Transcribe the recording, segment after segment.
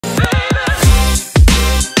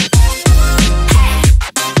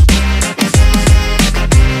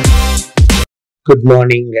Good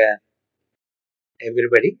morning,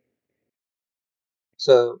 everybody.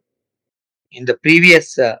 So, in the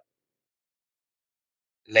previous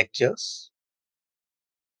lectures,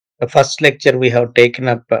 the first lecture we have taken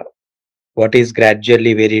up what is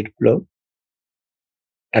gradually varied flow,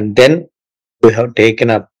 and then we have taken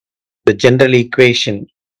up the general equation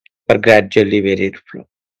for gradually varied flow.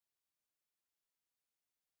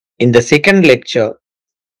 In the second lecture,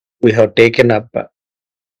 we have taken up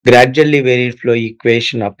gradually varied flow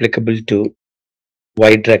equation applicable to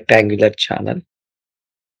wide rectangular channel,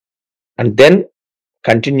 and then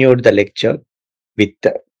continued the lecture with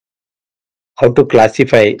how to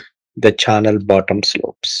classify the channel bottom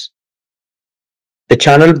slopes. The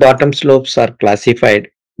channel bottom slopes are classified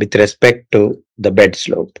with respect to the bed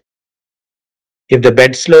slope. If the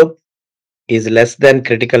bed slope is less than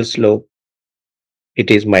critical slope, it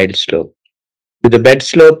is mild slope. If the bed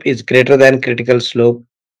slope is greater than critical slope,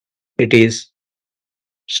 it is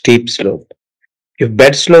steep slope. If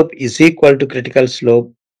bed slope is equal to critical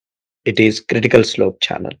slope, it is critical slope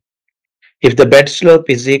channel. If the bed slope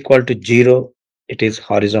is equal to 0, it is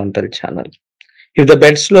horizontal channel. If the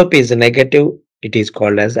bed slope is negative, it is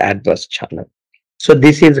called as adverse channel. So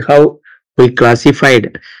this is how we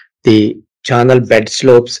classified the channel bed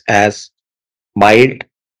slopes as mild,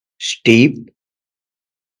 steep,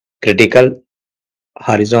 critical,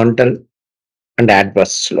 horizontal, and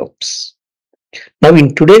adverse slopes. Now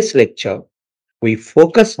in today's lecture, we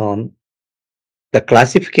focus on the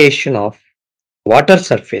classification of water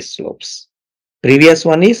surface slopes. Previous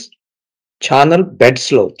one is channel bed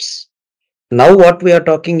slopes. Now what we are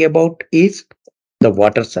talking about is the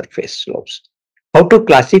water surface slopes. How to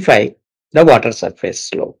classify the water surface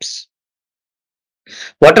slopes?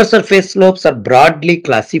 Water surface slopes are broadly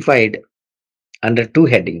classified under two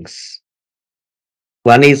headings.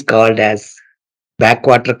 One is called as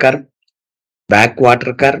backwater curve,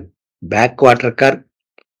 backwater curve, backwater curve.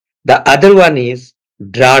 The other one is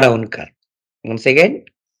drawdown curve. Once again,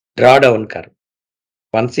 drawdown curve.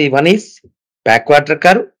 One is backwater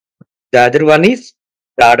curve, the other one is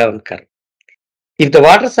drawdown curve. If the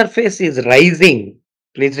water surface is rising,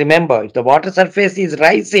 please remember, if the water surface is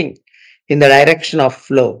rising in the direction of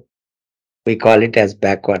flow, we call it as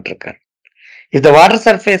backwater curve. If the water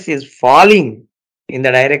surface is falling in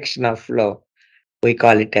the direction of flow, we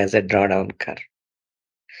call it as a drawdown curve.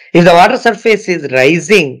 If the water surface is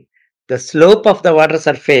rising, the slope of the water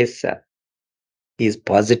surface is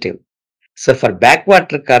positive. So for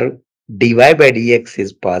backwater curve, dy by dx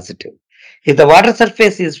is positive. If the water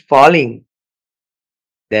surface is falling,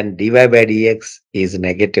 then dy by dx is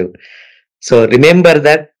negative. So remember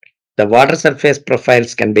that the water surface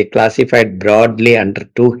profiles can be classified broadly under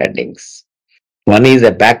two headings. One is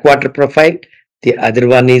a backwater profile, the other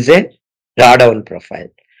one is a drawdown profile.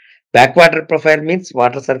 Backwater profile means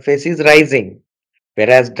water surface is rising,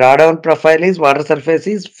 whereas drawdown profile is water surface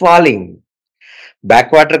is falling.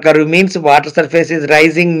 Backwater curve means water surface is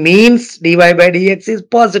rising means dy by dx is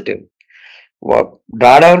positive.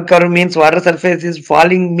 Drawdown curve means water surface is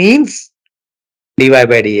falling means dy by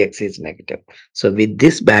dx is negative. So with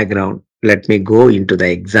this background, let me go into the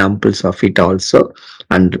examples of it also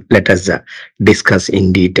and let us discuss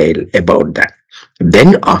in detail about that.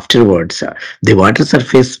 Then afterwards, the water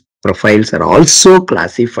surface profiles are also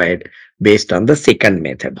classified based on the second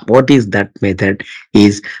method. What is that method?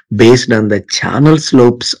 Is based on the channel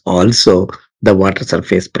slopes also the water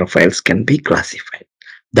surface profiles can be classified.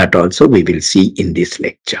 That also we will see in this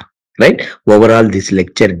lecture. Right? Overall, this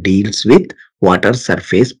lecture deals with water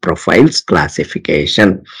surface profiles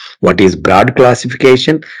classification. What is broad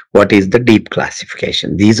classification? What is the deep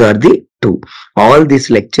classification? These are the two. All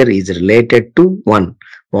this lecture is related to one.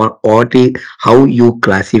 What is how you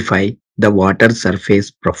classify the water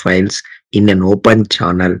surface profiles in an open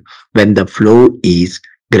channel when the flow is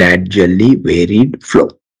gradually varied flow.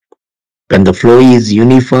 When the flow is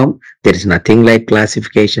uniform, there is nothing like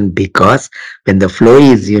classification because when the flow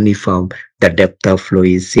is uniform, the depth of flow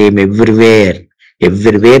is same everywhere.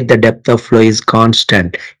 Everywhere the depth of flow is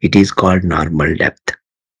constant, it is called normal depth.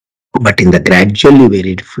 But in the gradually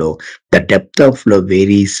varied flow, the depth of flow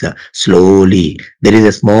varies slowly. There is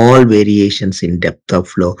a small variations in depth of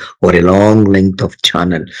flow or a long length of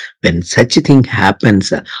channel. When such a thing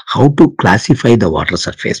happens, how to classify the water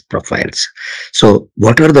surface profiles? So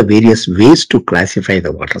what are the various ways to classify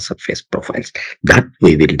the water surface profiles? That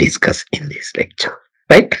we will discuss in this lecture.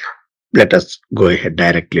 Right? Let us go ahead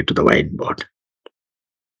directly to the whiteboard.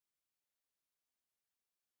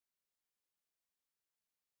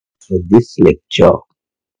 So this lecture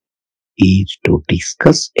is to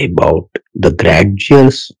discuss about the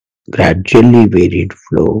gradually varied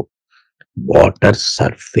flow water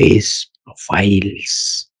surface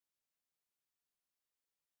profiles.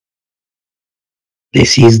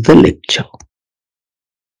 This is the lecture.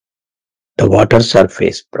 The water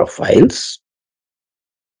surface profiles.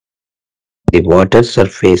 The water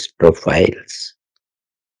surface profiles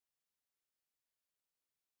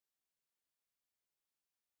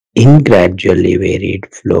in gradually varied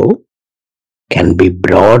flow can be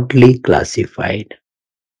broadly classified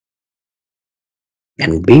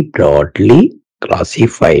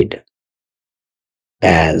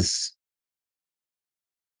as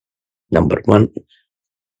number one,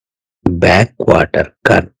 backwater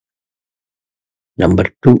curve. Number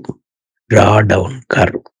two, drawdown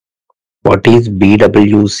curve. What is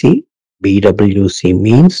BWC? BWC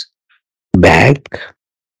means backwater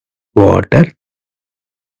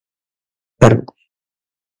curve.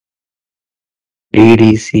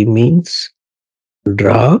 DDC means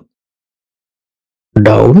draw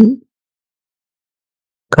down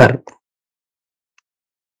curve.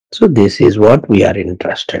 So this is what we are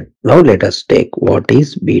interested. Now let us take what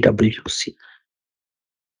is BWC.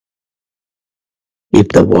 If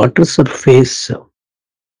the water surface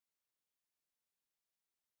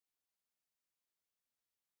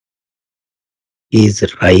is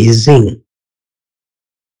rising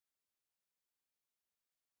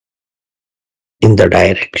in the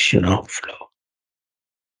direction of flow,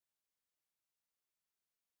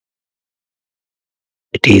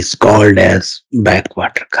 it is called as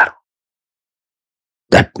backwater curve.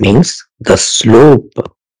 That means the slope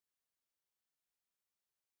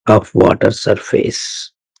of water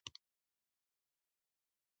surface,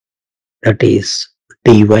 that is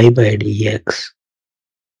dy by dx,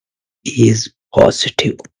 is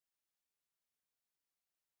positive.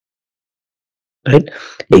 Right?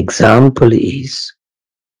 Example is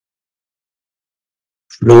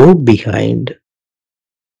flow behind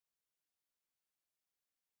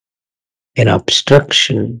an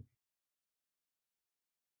obstruction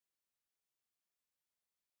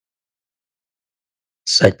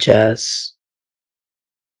such as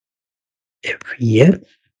a weir,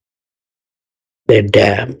 a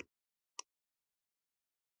dam.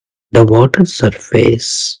 The water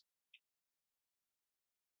surface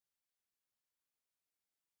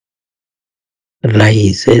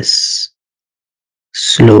rises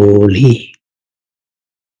slowly.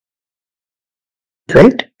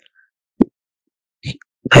 Right?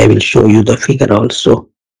 I will show you the figure also.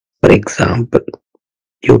 For example,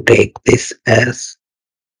 you take this as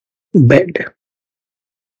bed.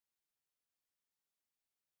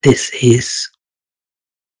 This is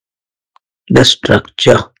the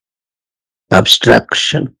structure,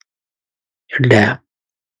 abstraction, dam.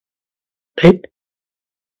 Right?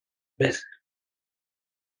 Yes.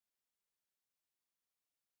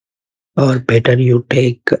 Or better you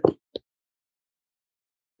take,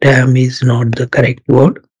 dam is not the correct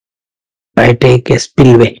word. I take a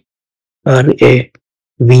spillway or a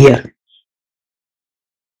weir,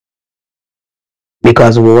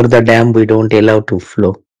 because over the dam we don't allow to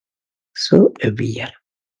flow. So a weir.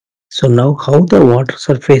 So now how the water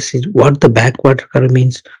surface is, what the backwater curve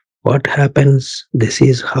means, what happens, this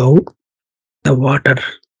is how the water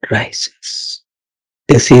rises.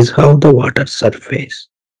 This is how the water surface.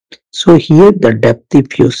 So here the depth,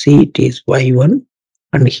 if you see, it is y1,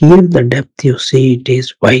 and here the depth you see, it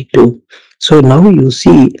is y2. So now you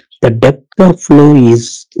see the depth of flow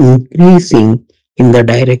is increasing in the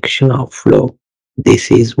direction of flow.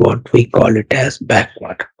 This is what we call it as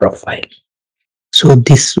backwater profile. So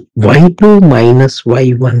this y2 minus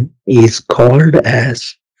y1 is called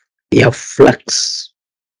as a flux,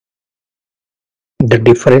 the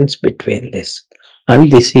difference between this,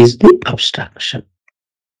 and this is the obstruction.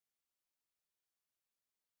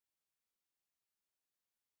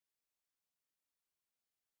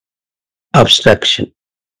 Abstraction.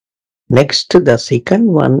 Next, the second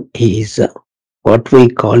one is what we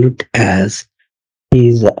call it as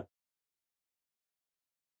is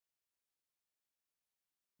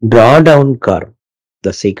drawdown curve.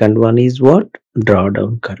 The second one is what?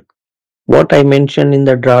 Drawdown curve. What I mentioned in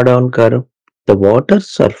the drawdown curve, the water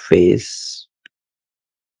surface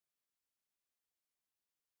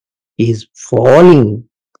is falling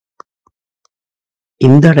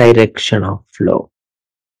in the direction of flow.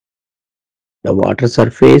 The water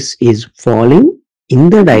surface is falling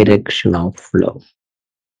in the direction of flow.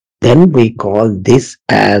 Then we call this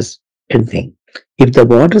as a thing. If the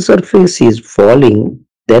water surface is falling,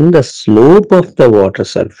 then the slope of the water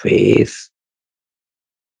surface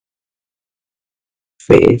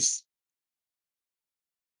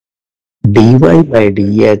dy by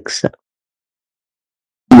dx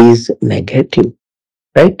is negative,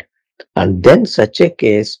 right? And then such a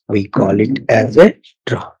case, we call it as a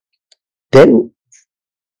draw. Then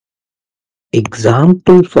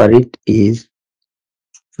example for it is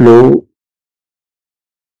flow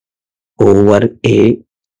over a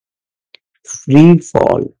free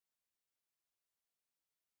fall,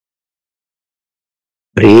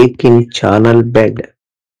 break in channel bed,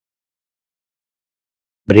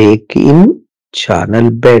 break in channel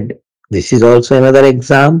bed. This is also another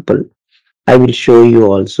example. I will show you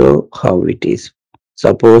also how it is.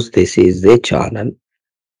 Suppose this is the channel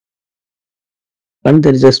and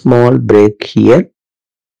there is a small break here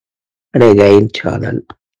and again channel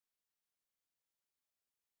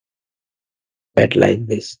bed like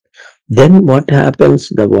this. Then what happens?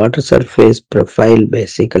 The water surface profile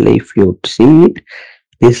basically, if you see it,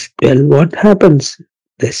 this well, what happens?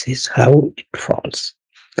 This is how it falls.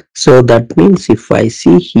 So that means if I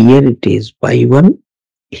see here it is y1,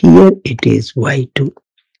 here it is y2.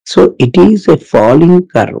 So it is a falling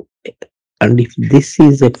curve. And if this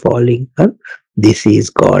is a falling curve, this is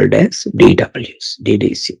called as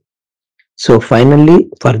DDC. So finally,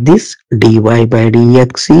 for this, dy by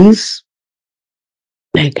dx is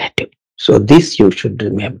negative. So this you should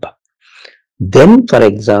remember. Then, for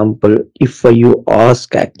example, if you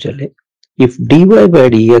ask actually, if dy by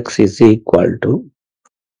dx is equal to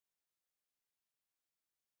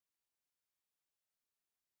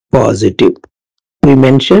positive, we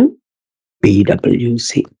mention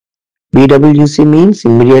BWC. BWC means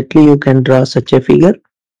immediately you can draw such a figure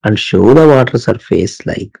and show the water surface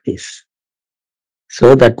like this.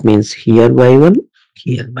 So that means here by 1,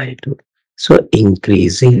 here by 2. So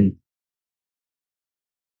increasing.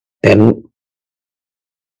 Then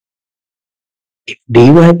if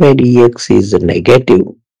dy by dx is negative,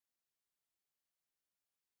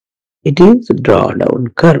 it is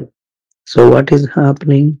drawdown curve. So what is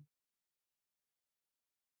happening?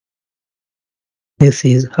 This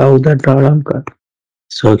is how the drawdown curve.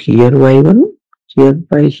 So here y1, here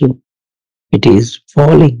by here. It is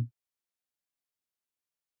falling.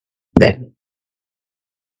 Then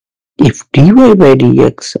if dy by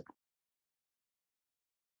dx,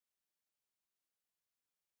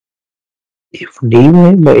 if dy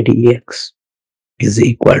by dx is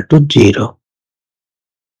equal to 0,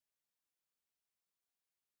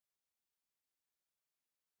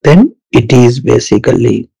 then it is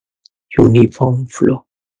basically uniform flow.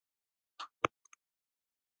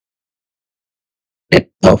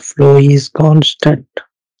 Depth of flow is constant.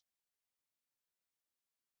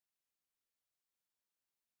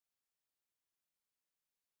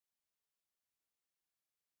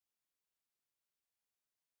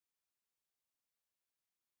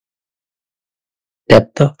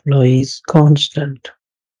 Depth of flow is constant.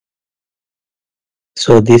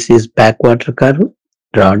 So this is backwater curve,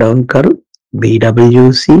 drawdown curve,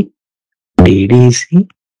 BWC, DDC,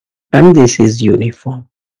 and this is uniform.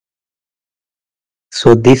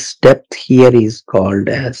 So this depth here is called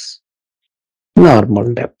as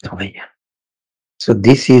normal depth. So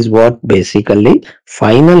this is what basically,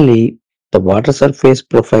 finally, the water surface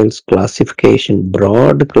profiles classification,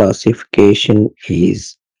 broad classification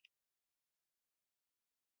is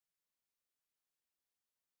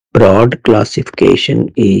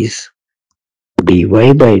dy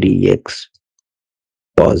by dx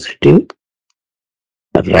positive,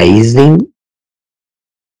 rising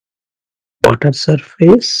water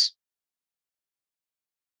surface,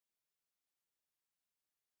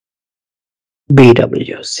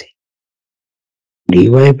 BWC, dy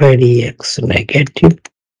by dx negative,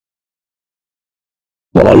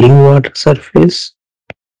 falling water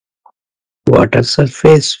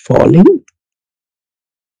surface falling,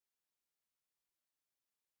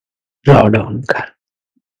 drawdown curve.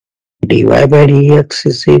 Dy by dx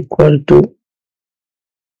is equal to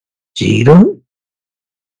 0,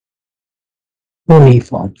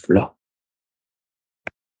 uniform flow.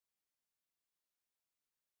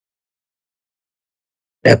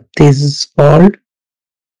 Depth is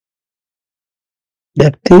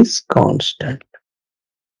constant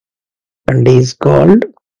and is called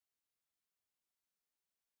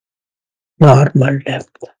normal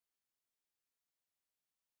depth.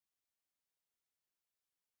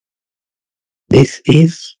 This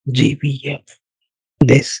is GVF.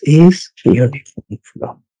 This is uniform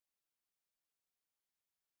flow.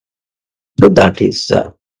 So that is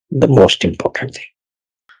the most important thing.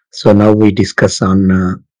 So now we discuss on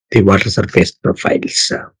the water surface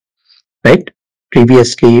profiles, right?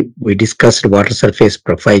 Previously, we discussed water surface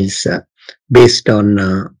profiles based on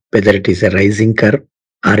whether it is a rising curve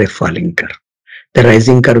or a falling curve. The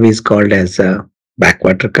rising curve is called as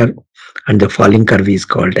backwater curve, and the falling curve is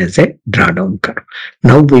called as a drawdown curve.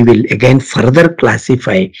 Now we will again further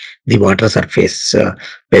classify the water surface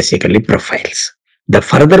basically profiles. The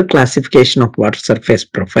further classification of water surface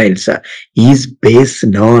profiles is based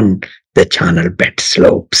on the channel bed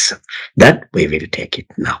slopes. That we will take it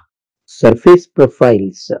now. Surface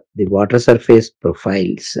profiles, the water surface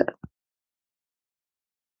profiles.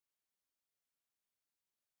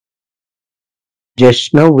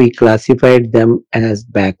 Just now we classified them as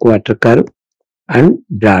backwater curve and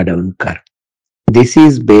drawdown curve. This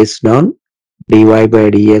is based on dy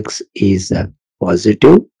by dx is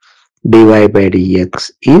positive, dy by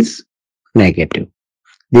dx is negative.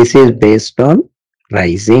 This is based on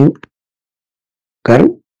rising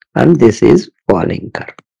curve and this is falling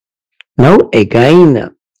curve. Now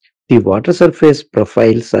again, the water surface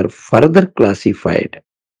profiles are further classified.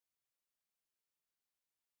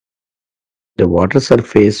 The water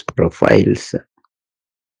surface profiles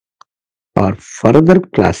are further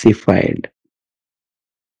classified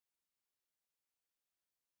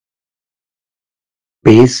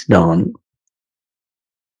based on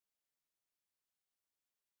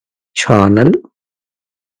channel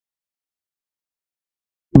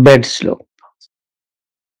bed slope.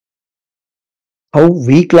 How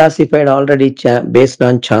we classified already based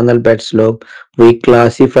on channel bed slope, we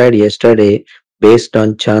classified yesterday based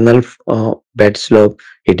on channel bed slope.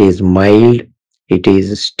 It is mild, it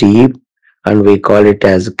is steep, and we call it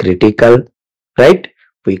as critical, right?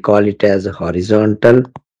 We call it as horizontal,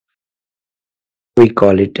 we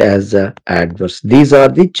call it as adverse. These are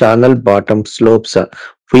the channel bottom slopes.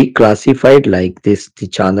 We classified like this, the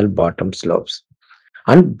channel bottom slopes.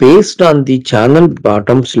 And based on the channel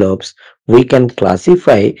bottom slopes, we can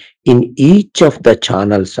classify in each of the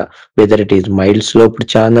channels, whether it is mild sloped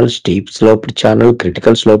channel, steep sloped channel,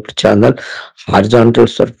 critical sloped channel, horizontal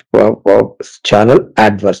channel,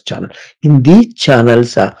 adverse channel. In these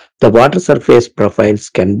channels, the water surface profiles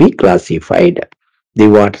can be classified. The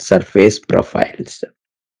water surface profiles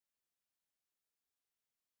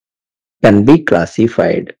can be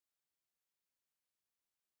classified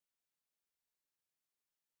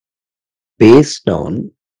based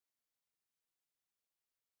on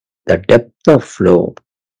the depth of flow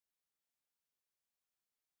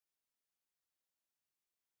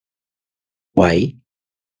y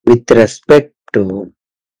with respect to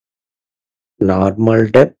normal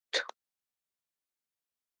depth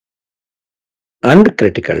and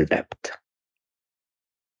critical depth.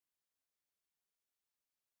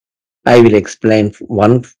 I will explain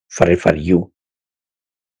one for you.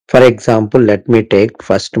 For example, let me take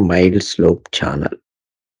first mild slope channel.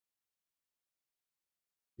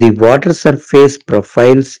 The water surface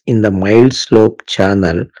profiles in the mild slope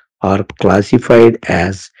channel are classified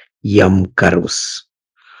as M curves.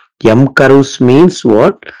 M curves means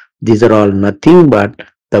what? These are all nothing but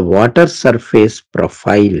the water surface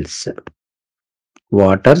profiles.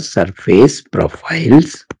 Water surface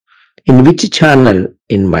profiles in which channel?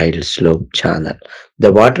 In mild slope channel.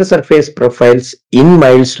 The water surface profiles in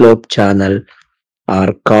mild slope channel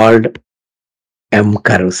are called M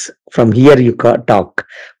curves. From here you talk.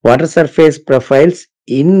 Water surface profiles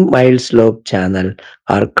in mild slope channel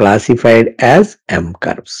are classified as M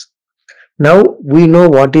curves. Now we know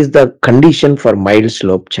what is the condition for mild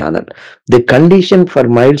slope channel. The condition for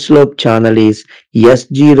mild slope channel is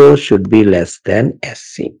S0 should be less than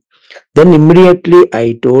SC. Then immediately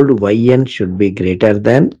I told Yn should be greater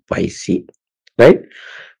than Yc, right?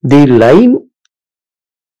 The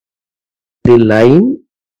line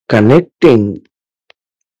connecting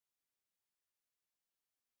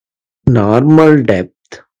normal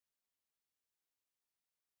depth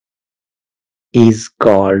is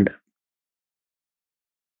called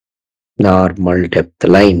normal depth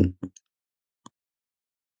line.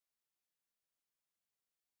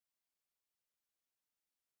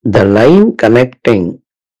 The line connecting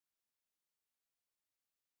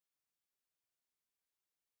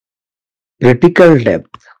critical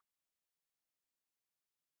depth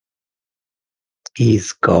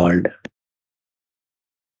is called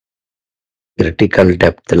critical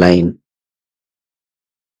depth line.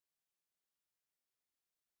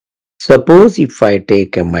 Suppose if I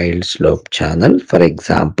take a mild slope channel, for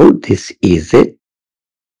example, this is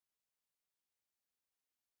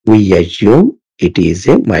we assume it is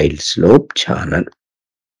a mild slope channel.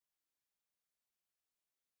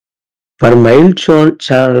 For mild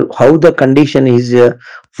channel, how the condition is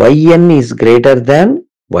Yn is greater than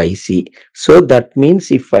Yc. So that means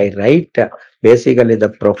if I write basically the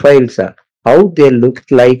profiles, how they look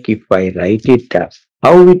like if I write it,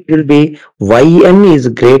 how it will be Yn is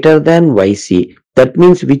greater than Yc. That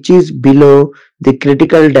means which is below the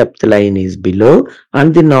critical depth line is below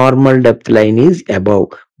and the normal depth line is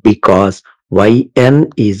above, because yn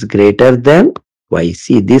is greater than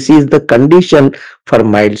yc. This is the condition for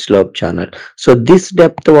mild slope channel. So this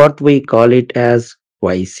depth, what we call it as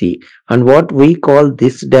yc, and what we call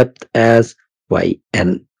this depth as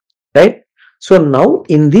yn, right? So now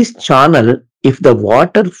in this channel, if the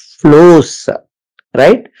water flows,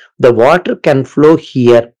 right, the water can flow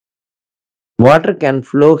here, water can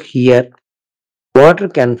flow here, water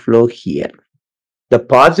can flow here. The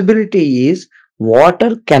possibility is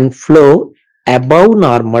water can flow above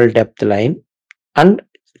normal depth line and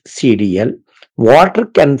CDL. Water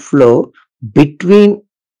can flow between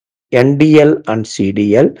NDL and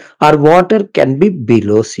CDL, or water can be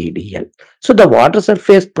below CDL. So the water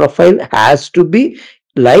surface profile has to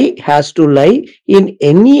lie in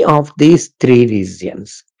any of these three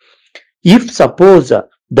regions. If suppose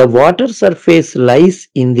the water surface lies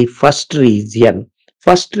in the first region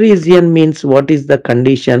means what is the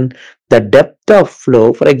condition? The depth of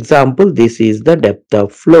flow. For example, this is the depth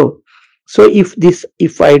of flow. So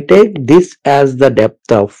if I take this as the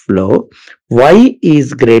depth of flow, y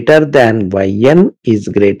is greater than yn is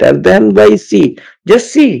greater than yc.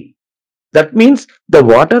 Just see. That means the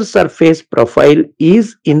water surface profile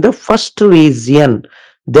is in the first region.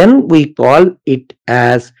 Then we call it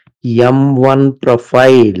as M1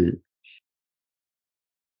 profile.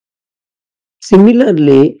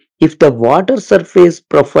 Similarly, if the water surface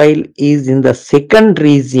profile is in the second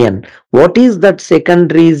region, what is that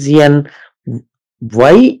second region?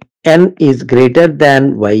 Yn is greater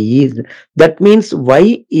than y is. That means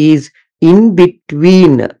y is in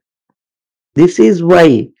between. This is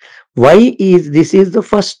y. This is the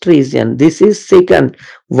first region. This is second.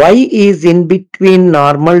 Y is in between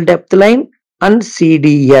normal depth line and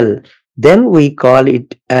CDL. Then we call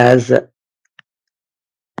it as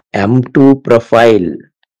M2 profile.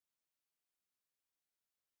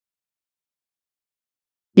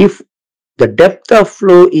 If the depth of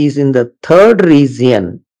flow is in the third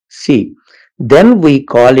region, C, then we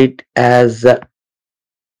call it as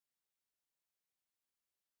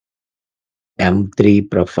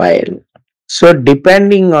M3 profile. So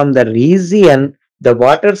depending on the region, the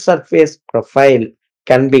water surface profile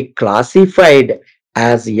can be classified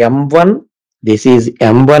as M1. This is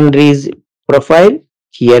M1 profile.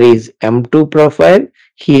 Here is M2 profile.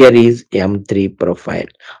 Here is M3 profile.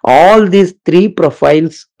 All these three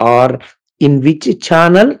profiles are in which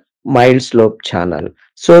channel? Mild slope channel.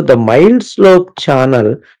 So the mild slope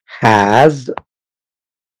channel has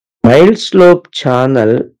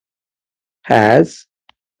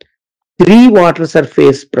three water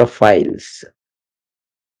surface profiles.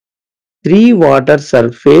 Three water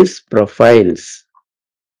surface profiles.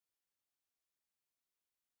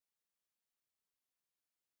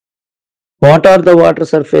 What are the water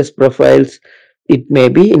surface profiles? It may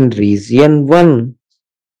be in region 1.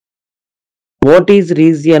 What is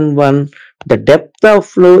region 1? The depth of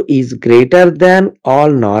flow is greater than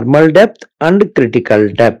all normal depth and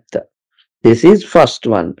critical depth. This is first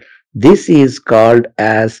one. This is called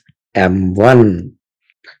as M1.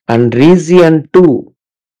 And region 2,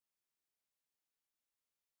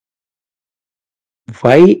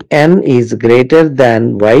 yn is greater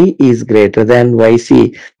than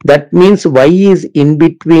yc. That means y is in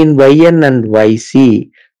between yn and yc.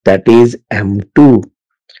 That is M2.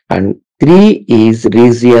 And 3 is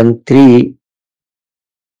region 3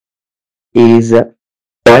 is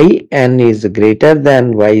yn is greater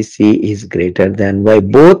than yc is greater than y.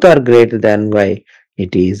 Both are greater than y.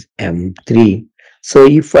 It is M3. So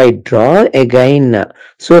if I draw again,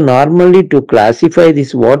 so normally to classify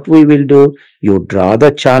this, what we will do, you draw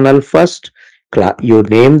the channel first, you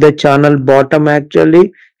name the channel bottom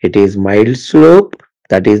actually, it is mild slope.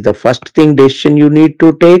 That is the first thing decision you need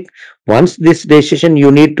to take. Once this decision,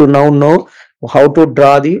 you need to now know how to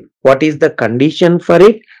draw what is the condition for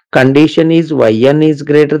it. Condition is yn is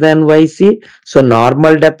greater than yc. So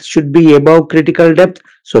normal depth should be above critical depth.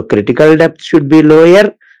 So critical depth should be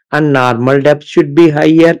lower and normal depth should be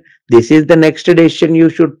higher. This is the next decision you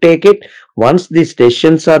should take it. Once these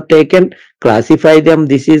decisions are taken, classify them.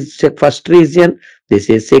 This is first region, this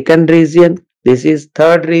is second region, this is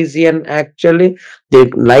third region actually.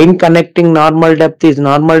 The line connecting normal depth is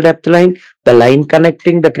normal depth line. The line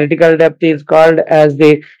connecting the critical depth is called as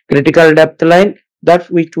the critical depth line.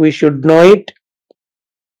 That which we should know it.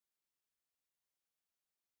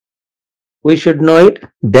 We should know it.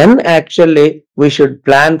 Then actually we should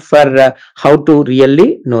plan for how to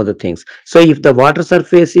really know the things. So if the water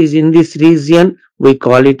surface is in this region, we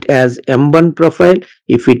call it as M1 profile.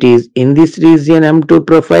 If it is in this region, M2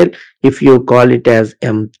 profile. If you call it as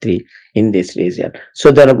M3 in this region.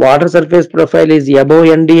 So the water surface profile is above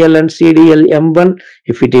NDL and CDL M1.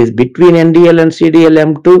 If it is between NDL and CDL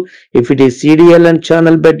M2. If it is CDL and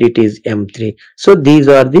channel bed, it is M3. So these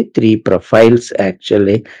are the three profiles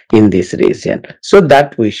actually in this region. So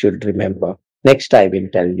that we should remember. Next I will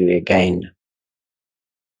tell you again.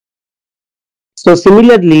 So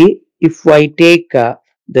similarly, if I take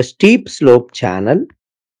the steep slope channel,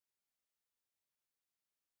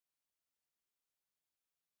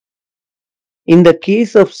 in the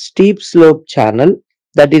case of steep slope channel,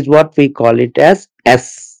 that is what we call it as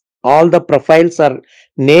S. All the profiles are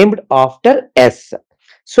named after S.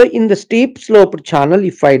 So in the steep slope channel,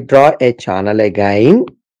 if I draw a channel again,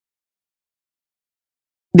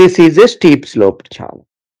 this is a steep slope channel.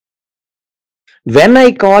 When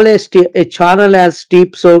I call a channel as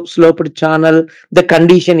steep sloped channel, the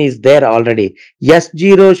condition is there already.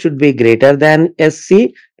 S0 should be greater than SC.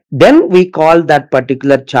 Then we call that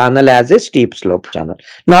particular channel as a steep slope channel.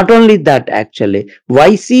 Not only that, actually,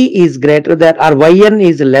 YC is greater than or YN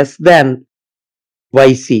is less than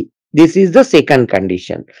YC. This is the second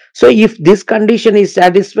condition. So if this condition is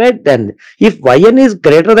satisfied, then if Yn is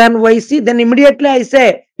greater than Yc, then immediately I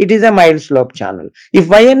say it is a mild slope channel. If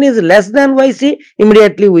Yn is less than Yc,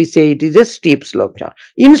 immediately we say it is a steep slope channel.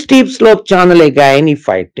 In steep slope channel again, if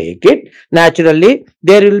I take it, naturally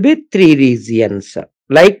there will be three regions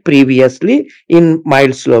like previously in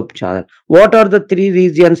mild slope channel. What are the three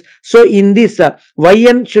regions? So in this,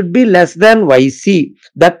 Yn should be less than Yc.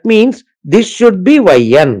 That means this should be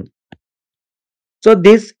Yn. So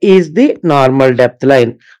this is the normal depth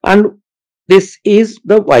line and this is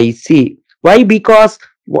the Yc. Why? Because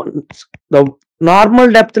the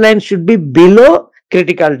normal depth line should be below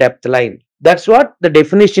critical depth line. That's what the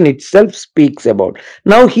definition itself speaks about.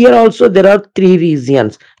 Now here also there are three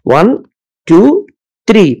regions. 1, 2,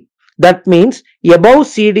 3. That means above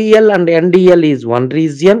CDL and NDL is one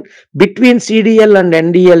region, between CDL and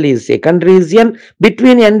NDL is second region,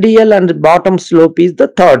 between NDL and bottom slope is the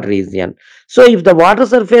third region. So if the water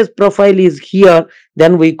surface profile is here,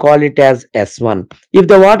 then we call it as S1. If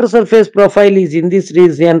the water surface profile is in this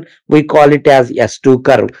region, we call it as S2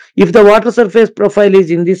 curve. If the water surface profile is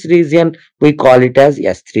in this region, we call it as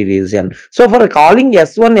S3 region. So for calling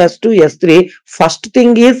S1, S2, S3, first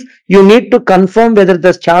thing is you need to confirm whether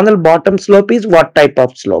the channel bottom slope is what type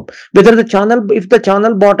of slope. Whether the channel, if the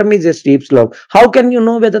channel bottom is a steep slope, how can you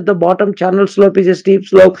know whether the bottom channel slope is a steep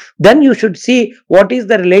slope? Then you should see what is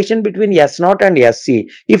the relation between S0 and SC.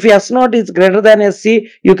 If S0 is greater than SC,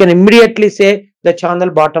 you can immediately say the channel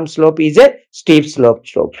bottom slope is a steep slope.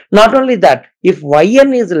 Not only that, if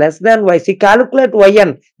Yn is less than Yc, calculate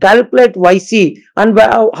Yn, calculate Yc. And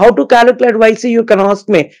how to calculate Yc, you can ask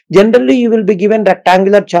me. Generally, you will be given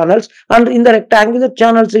rectangular channels, and in the rectangular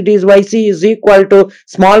channels, it is Yc is equal to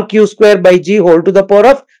small q square by g whole to the power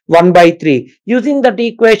of 1 by 3. Using that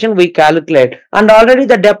equation, we calculate, and already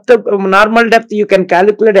the depth of normal depth you can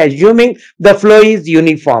calculate assuming the flow is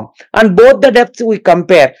uniform, and both the depths we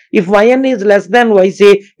compare. If Yn is less than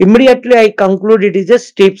Yc, immediately I conclude it is a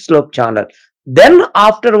steep slope channel. Then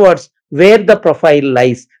afterwards, where the profile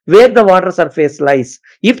lies, where the water surface lies.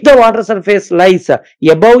 If the water surface lies above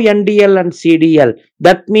NDL and CDL,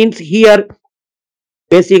 that means here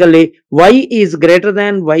basically Y is greater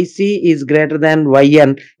than Yc is greater than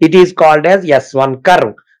Yn. It is called as S1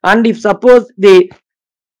 curve. And if suppose the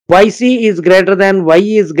Yc is greater than Y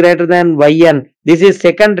is greater than Yn, this is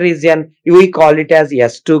second region, we call it as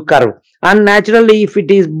S2 curve. And naturally, if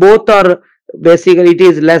it is both or basically it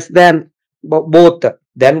is less than both,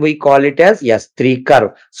 then we call it as S3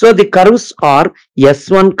 curve. So the curves are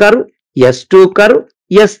S1 curve, S2 curve,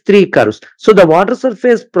 S3 curves. So the water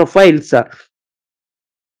surface profiles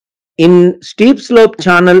in steep slope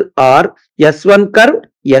channel are S1 curve,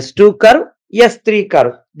 S2 curve, S3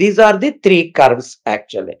 curve. These are the three curves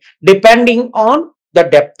actually, depending on the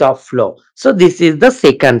depth of flow. So this is the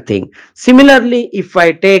second thing. Similarly, if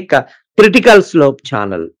I take a critical slope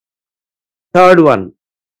channel, third one.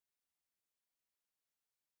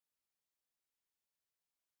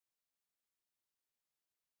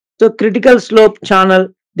 So critical slope channel,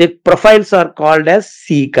 the profiles are called as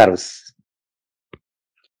C curves.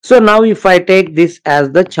 So now if I take this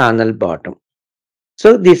as the channel bottom,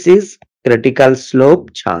 so this is critical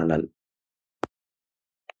slope channel.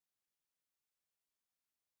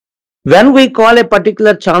 When we call a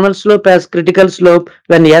particular channel slope as critical slope,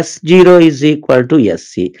 when S0 is equal to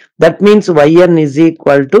SC, that means Yn is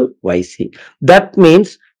equal to Yc. That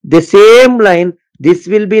means the same line, this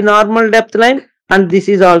will be normal depth line and this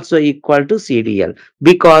is also equal to CDL,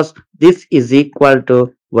 because this is equal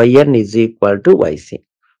to Yn is equal to Yc.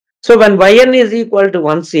 So when Yn is equal to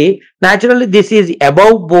 1C, naturally this is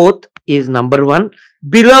above both is number 1,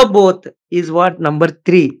 below both is what, number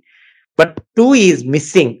 3, but 2 is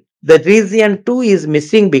missing. The region 2 is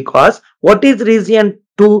missing, because what is region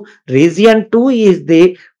 2? Region 2 is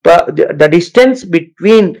the distance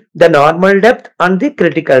between the normal depth and the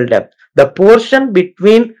critical depth. The portion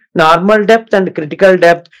between normal depth and critical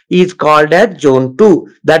depth is called as zone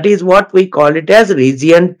 2. That is what we call it as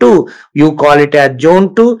region 2. You call it as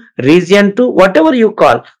zone 2, region 2, whatever you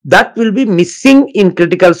call. That will be missing in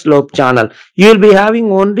critical slope channel. You will be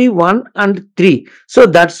having only 1 and 3. So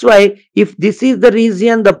that's why if this is the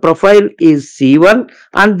region, the profile is C1,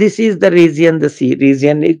 and this is the region, the C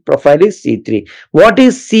region is profile is C3. What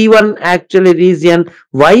is C1 actually region?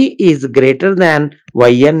 Y is greater than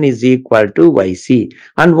Yn is equal to Yc.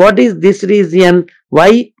 And what is this region?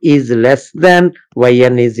 Y is less than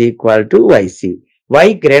Yn is equal to Yc.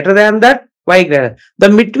 Y greater than that, Y greater. The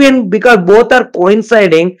between, because both are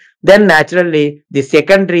coinciding, then naturally the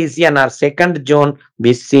second region or second zone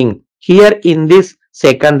missing. Here in this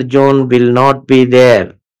second zone will not be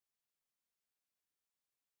there.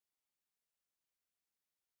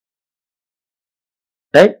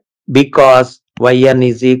 Right? Because Yn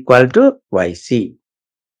is equal to Yc.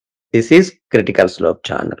 This is critical slope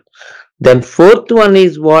channel. Then fourth one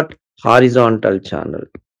is what? Horizontal channel.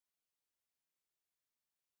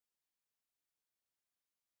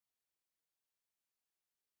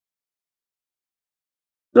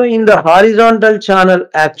 So in the horizontal channel,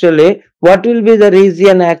 actually, what will be the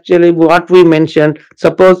region actually what we mentioned?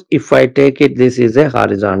 Suppose if I take it, this is a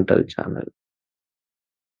horizontal channel.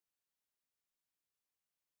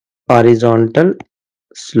 Horizontal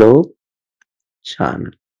slope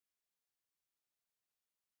channel.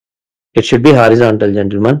 It should be horizontal,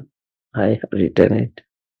 gentlemen. I have written it.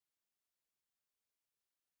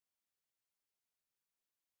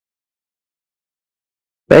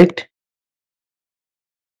 Right?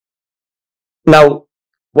 Now,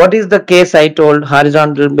 what is the case I told?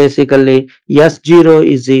 Horizontal, basically S0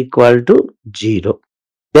 is equal to 0.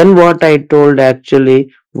 Then what I told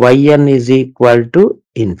actually, Yn is equal to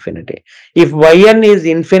infinity. If Yn is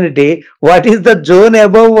infinity, what is the zone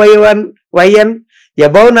above Y1? Yn?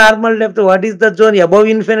 Above normal depth, what is the zone? Above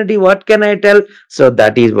infinity, what can I tell? So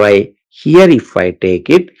that is why here if I take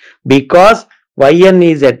it, because Yn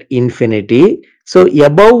is at infinity, so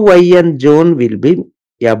above Yn zone will be,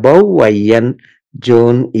 above Yn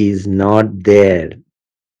zone is not there.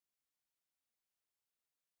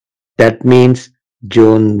 That means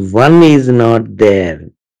zone 1 is not there.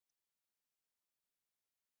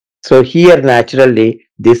 So here naturally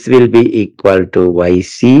this will be equal to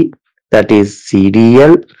Yc, that is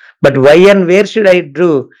CDL. But Yn, where should I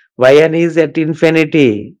do? Yn is at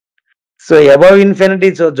infinity. So above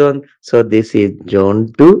infinity, so zone. So this is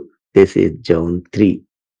zone 2, this is zone 3.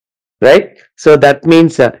 Right? So that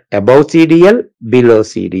means above CDL, below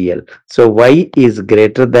CDL. So Y is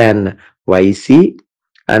greater than Yc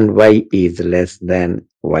and Y is less than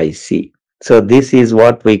Yc. So this is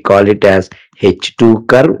what we call it as H2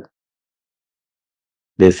 curve.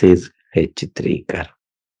 This is H3 curve.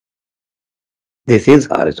 This is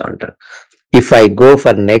horizontal. If I go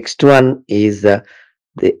for next one is the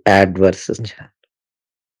adverse channel.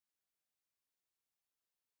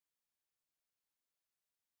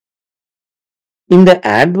 In the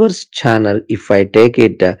adverse channel, if I take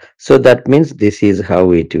it, so that means this is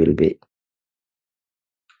how it will be.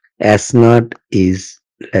 S0 is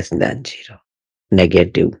less than 0,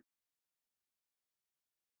 negative.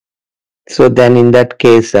 So then in that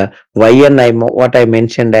case, Yn, what I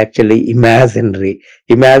mentioned actually imaginary.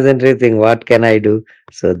 Imaginary thing, what can I do?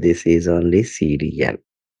 So this is only CDL.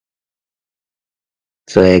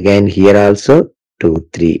 So again here also 2,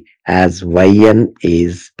 3, as Yn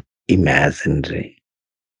is imaginary.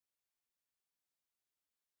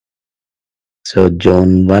 So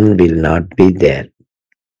zone 1 will not be there.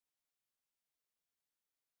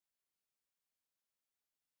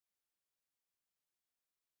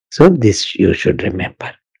 So this you should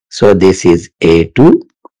remember. So this is A2,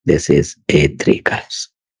 this is A3 curves.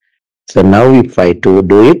 So now if I do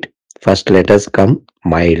it, first let us come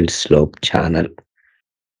mild slope channel.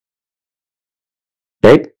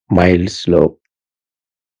 Right? Mild slope.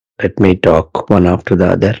 Let me talk one after the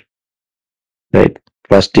other. Right?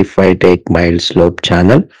 First if I take mild slope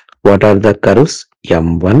channel, what are the curves?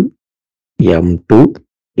 M1, M2,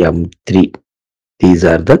 M3. These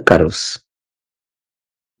are the curves.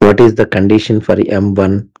 What is the condition for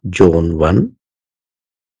M1? Zone 1,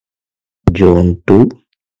 Zone 2,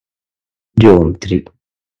 zone 3.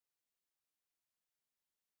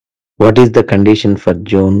 What is the condition for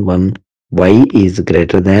zone 1? Y is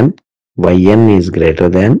greater than, Yn is greater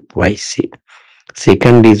than Yc.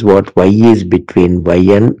 Second is what? Y is between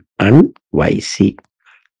Yn and Yc.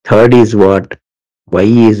 Third is what? Y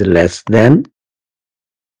is less than.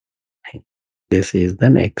 This is the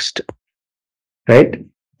next. Right?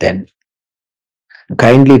 Then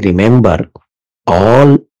kindly remember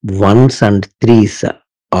all ones and threes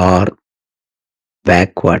are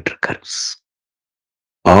backwater curves.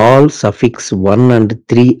 All suffix 1 and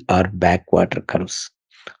 3 are backwater curves.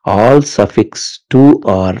 All suffix 2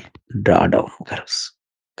 are drawdown curves.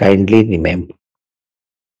 Kindly remember.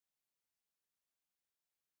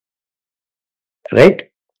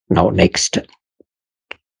 Right? Now next.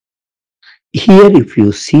 Here if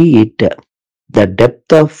you see it, the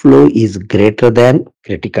depth of flow is greater than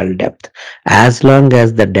critical depth. As long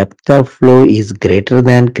as the depth of flow is greater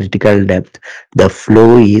than critical depth, the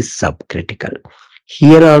flow is subcritical.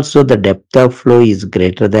 Here also the depth of flow is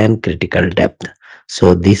greater than critical depth.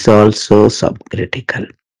 So this also subcritical.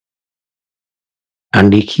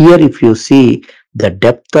 And here if you see the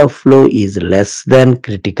depth of flow is less than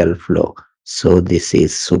critical flow. So this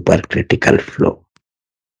is supercritical flow.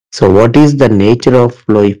 So what is the nature of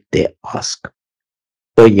flow if they ask?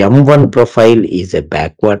 So M1 profile is a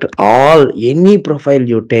backward. Any profile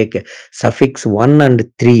you take, suffix 1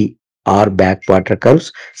 and 3 are backwater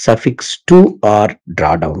curves, suffix 2 are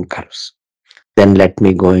drawdown curves. Then let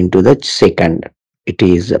me go into the second. It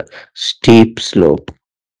is steep slope.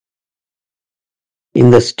 In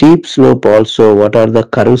the steep slope also, what are the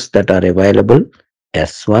curves that are available?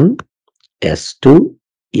 S1, S2,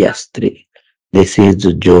 S3. This is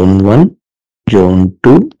zone 1, zone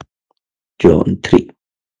 2, zone 3.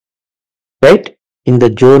 Right? In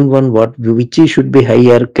the zone 1, which should be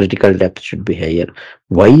higher? Critical depth should be higher.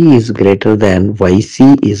 Y is greater than,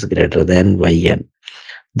 Yc is greater than Yn.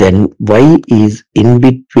 Then Y is in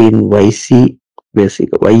between Yc,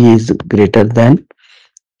 basically Y is greater than,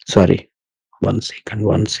 sorry, one second.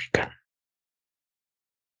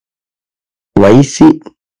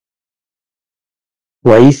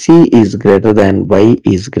 Yc is greater than, Y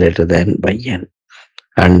is greater than Yn.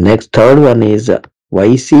 And next third one is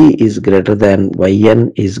Yc is greater than,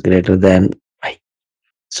 Yn is greater than Y.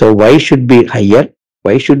 So Y should be higher,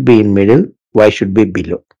 Y should be in middle, Y should be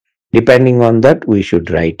below. Depending on that, we should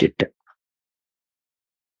write it.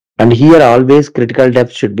 And here always critical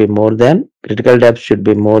depth should be more than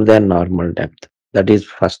normal depth. That is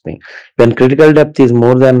first thing. When critical depth is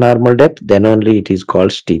more than normal depth, then only it is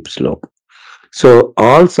called steep slope. So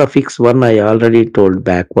all suffix 1 I already told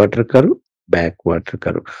backwater curve.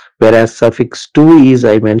 Whereas suffix 2 is,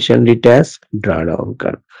 I mentioned it as drawdown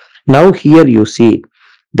curve. Now here you see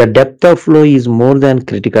the depth of flow is more than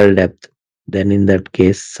critical depth. Then in that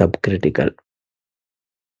case subcritical.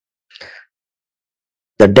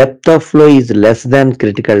 The depth of flow is less than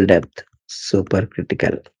critical depth.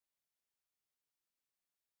 Supercritical.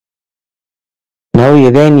 Now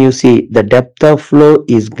again you see the depth of flow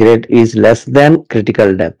is less than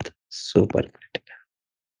critical depth. Supercritical.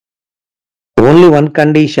 Only one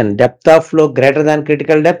condition, depth of flow greater than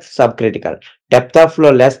critical depth, subcritical. Depth of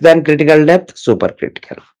flow less than critical depth,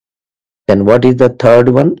 supercritical. Then what is the third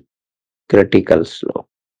one? Critical slope.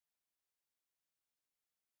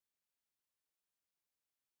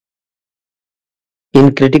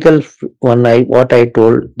 In critical one, what I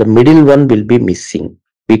told, the middle one will be missing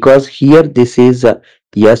because here this is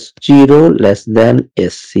S0 less than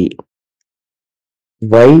SC.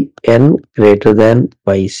 Yn greater than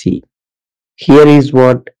Yc. Here is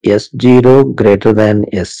what? S0 greater than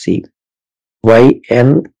SC.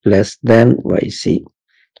 Yn less than Yc.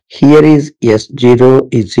 Here is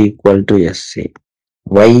S0 is equal to SC.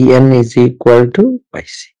 Yn is equal to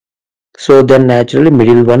Yc. So then naturally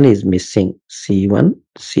middle one is missing. C1,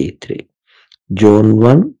 C3. Zone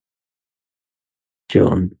 1,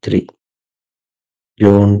 zone 3.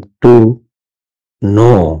 Zone 2,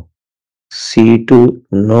 no. C2,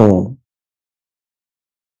 no.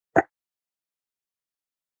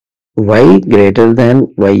 Y greater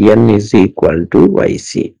than Yn is equal to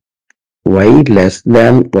Yc. Y less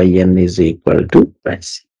than Yn is equal to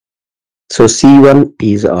Yc. So C1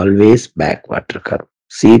 is always backwater curve.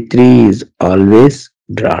 C3 is always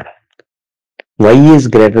drawdown. Y is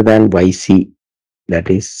greater than Yc, that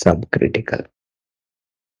is subcritical.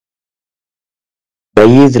 Y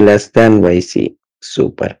is less than Yc,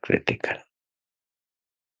 supercritical.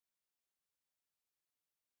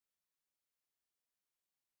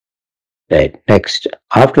 Right, next,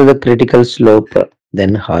 after the critical slope,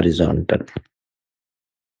 then horizontal.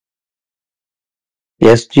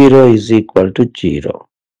 S0 is equal to 0.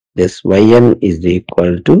 This Yn is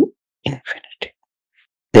equal to infinity.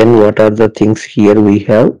 Then what are the things here we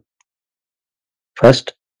have?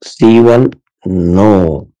 First, C1,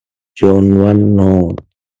 no. Zone 1, no.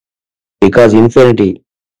 Because infinity,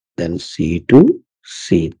 then C2,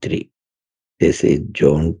 C3. This is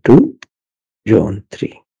zone 2, zone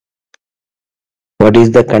 3. What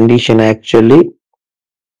is the condition actually?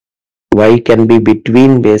 Y can be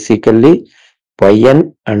between basically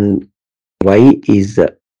Yn and Y is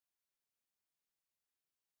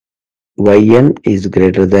Yn is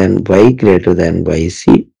greater than Y greater than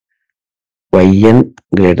Yc. Yn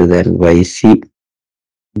greater than Yc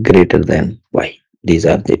greater than Y. These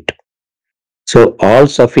are the two. So all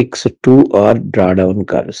suffix 2 are drawdown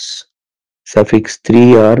curves. Suffix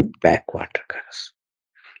 3 are backwater curves.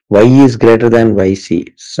 Y is greater than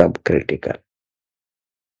Yc, subcritical.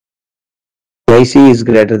 Yc is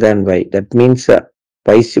greater than Y. That means Y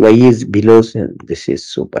is below, this is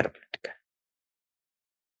supercritical.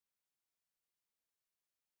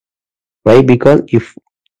 Why? Because if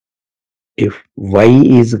Y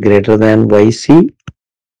is greater than Yc,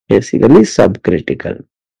 basically subcritical.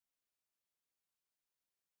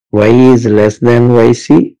 Y is less than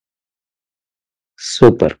Yc,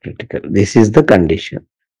 supercritical. This is the condition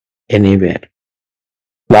anywhere.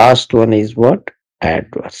 Last one is what?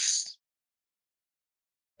 Adverse.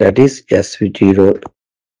 That is S0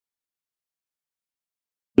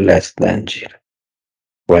 less than 0.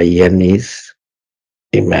 Yn is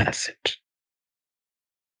imaged.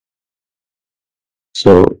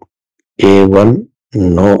 So A1,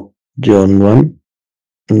 no. Zone 1,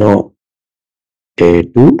 no.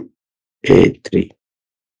 A2, A3.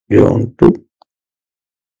 Zone 2,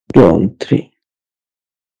 zone 3.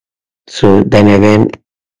 So then again,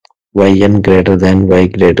 Yn greater than Y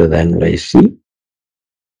greater than Yc.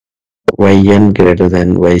 Yn greater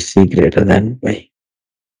than Yc greater than Y.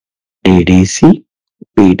 DDC,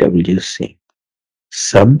 PWC.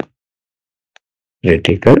 Subcritical,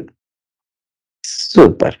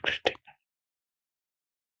 supercritical.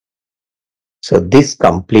 So this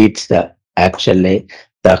completes the actually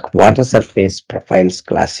the water surface profiles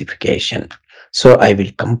classification. So I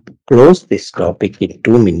will close this topic in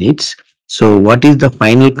 2 minutes. So what is the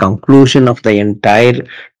final conclusion of the entire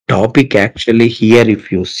topic actually here,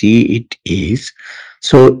 if you see it, is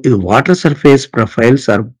so water surface profiles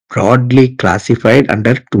are broadly classified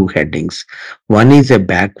under 2 headings. One is a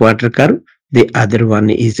backwater curve, the other one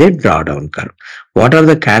is a drawdown curve. What are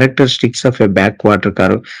the characteristics of a backwater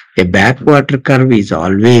curve? A backwater curve is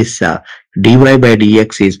always dy by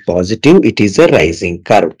dx is positive. It is a rising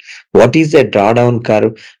curve. What is a drawdown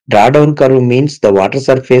curve? Drawdown curve means the water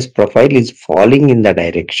surface profile is falling in the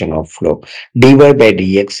direction of flow. Dy by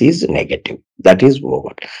dx is negative. That is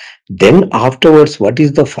over. Then afterwards, what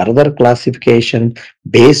is the further classification?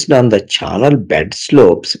 Based on the channel bed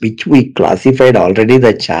slopes, which we classified already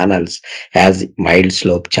the channels as mild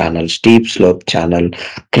slope channel, steep slope channel,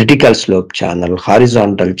 critical slope channel,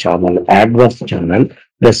 horizontal channel, adverse channel.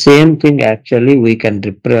 The same thing actually we can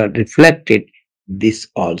reflect it this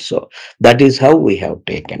also. That is how we have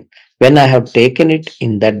taken. When I have taken it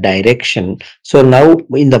in that direction, so now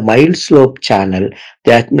in the mild slope channel,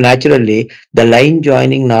 that naturally the line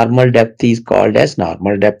joining normal depth is called as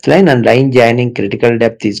normal depth line, and line joining critical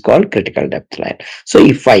depth is called critical depth line. So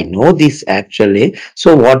if I know this actually,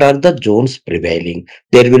 so what are the zones prevailing?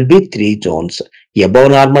 There will be 3 zones: above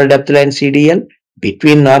normal depth line CDL,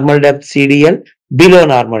 between normal depth CDL, below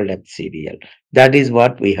normal depth CDL. That is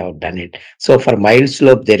what we have done it. So for mild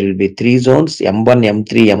slope, there will be 3 zones: M1,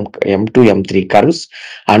 M3, M2, M3 curves.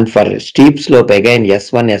 And for steep slope, again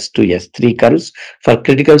S1, S2, S3 curves. For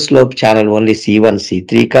critical slope channel, only C1,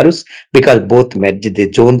 C3 curves, because both merge. The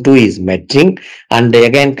zone 2 is merging. And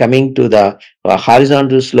again coming to the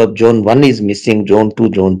horizontal slope, zone 1 is missing, zone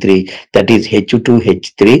 2, zone 3, that is H2,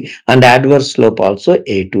 H3, and adverse slope also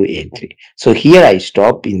A2, A3. So here I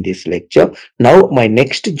stop in this lecture. Now my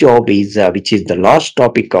next job is, which is the last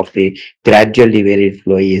topic of the gradually varied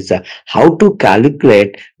flow, is how to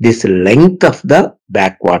calculate this length of the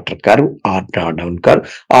backwater curve or drawdown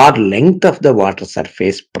curve, or length of the water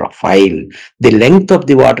surface profile. The length of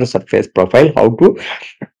the water surface profile, how to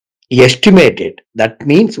estimate it. That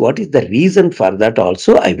means what is the reason for that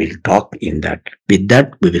also I will talk in that. With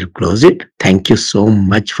that, we will close it. Thank you so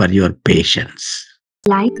much for your patience.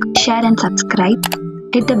 Like, share and subscribe.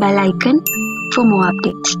 Hit the bell icon for more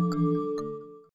updates.